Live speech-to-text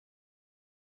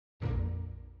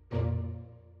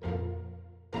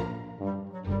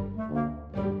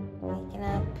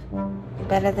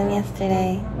better than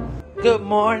yesterday. Good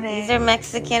morning. These are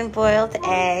Mexican boiled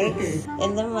eggs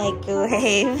in the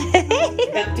microwave.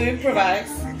 Got to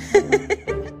improvise.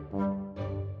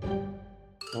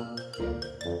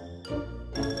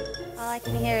 All I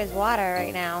can hear is water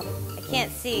right now. I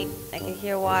can't see. I can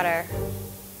hear water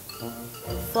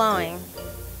flowing,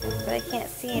 but I can't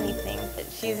see anything. But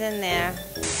she's in there.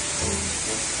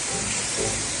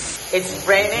 It's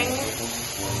raining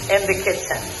in the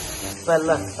kitchen. But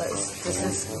look, this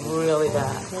is really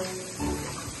bad.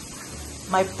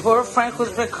 My poor friend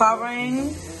who's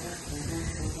recovering.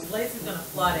 The place is gonna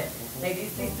flood it. Like,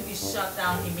 this needs to be shut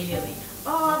down immediately.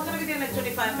 Oh, I'm gonna be there in like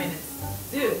 25 minutes.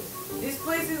 Dude, this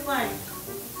place is like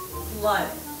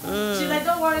flooded. She's like,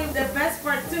 don't worry, the best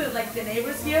part too, like the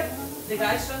neighbors here, the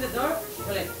guys shut the door,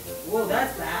 they're like, whoa,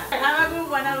 that's bad. I had a good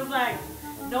one, I was like,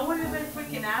 no one has been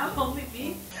freaking out, only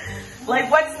me.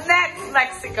 Like, what's next,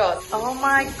 Mexico? Oh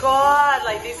my God,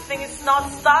 like this thing is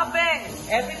not stopping.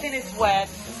 Everything is wet,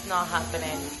 it's not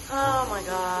happening. Oh my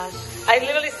gosh. I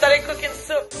literally started cooking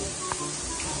soup.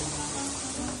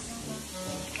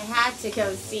 I had to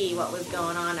go see what was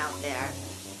going on out there.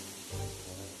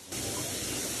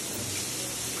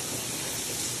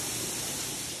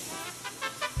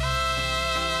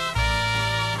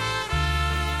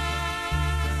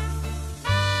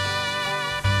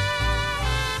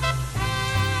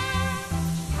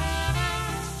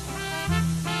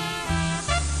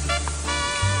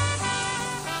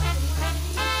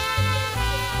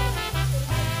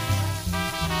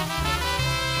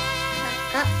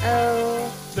 Uh-oh.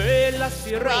 Wait, is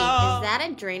that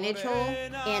a drainage hole?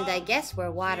 And I guess we're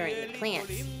watering the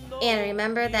plants. And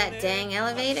remember that dang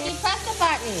elevator? You pressed the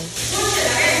button.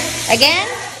 Again?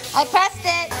 I pressed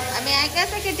it. I mean, I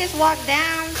guess I could just walk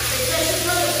down.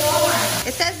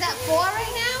 It says that 4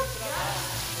 right now?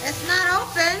 It's not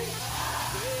open.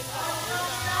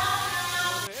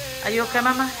 Are you okay,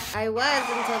 Mama? I was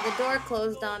until the door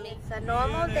closed on me. It's a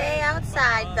normal day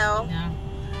outside, though. Yeah.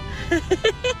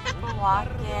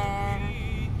 Walking.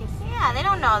 Yeah, they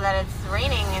don't know that it's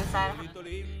raining inside.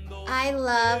 I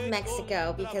love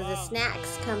Mexico because the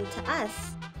snacks come to us.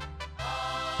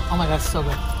 Oh my God, so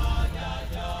good.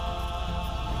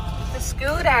 The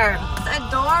scooter. It's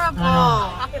adorable.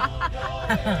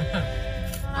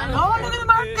 Oh, look at the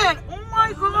market. Oh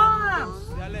my God.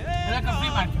 It's like a free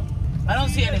market. I don't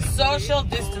see any social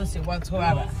distancing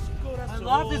whatsoever. I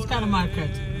love this kind of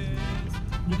market.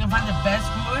 You can find the best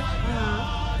food,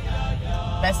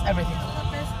 best everything.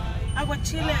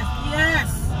 Aguachiles, yes.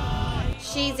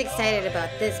 She's excited about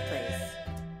this place.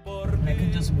 I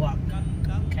can just walk.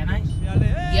 Can I?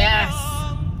 Yes.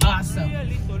 Awesome.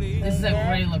 This is a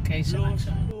great location,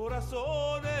 actually. Oh,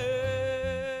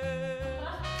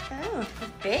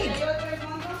 it's big.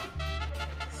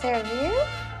 Is there a view?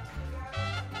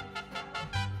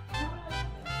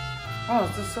 Oh,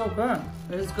 this is so good.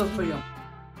 It is good for you.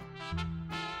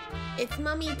 It's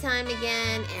mummy time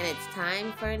again, and it's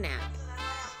time for a nap.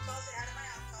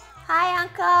 Hi,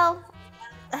 Uncle.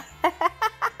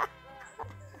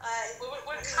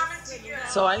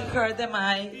 So I heard that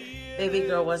my baby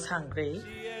girl was hungry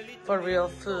for real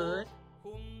food.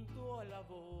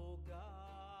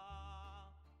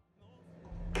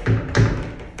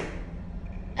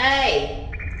 Hey.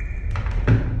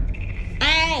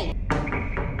 Hey.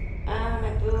 Ah,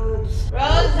 my boobs.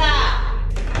 Rosa.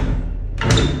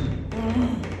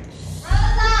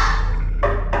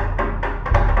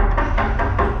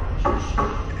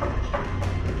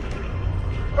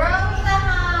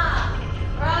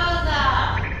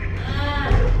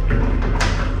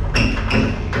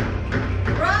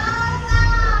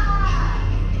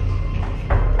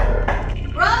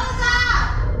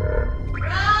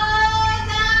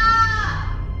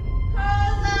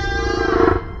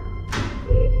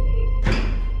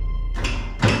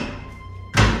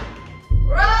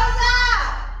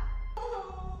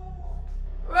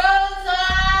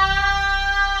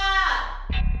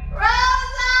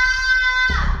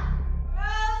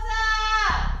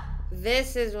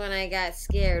 This is when I got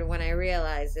scared when I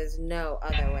realized there's no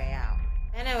other way out.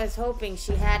 And I was hoping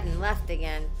she hadn't left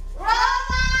again. Rosa!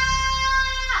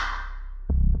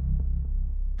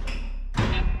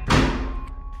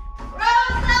 Rosa!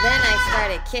 Then I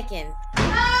started kicking.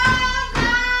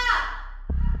 Rosa!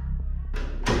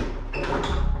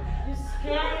 You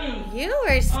scared me. You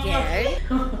were scared.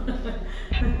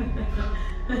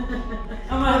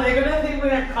 Come on, they're gonna think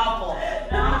we're a couple.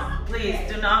 Please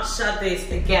do not shut this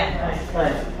again.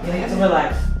 You need to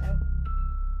relax.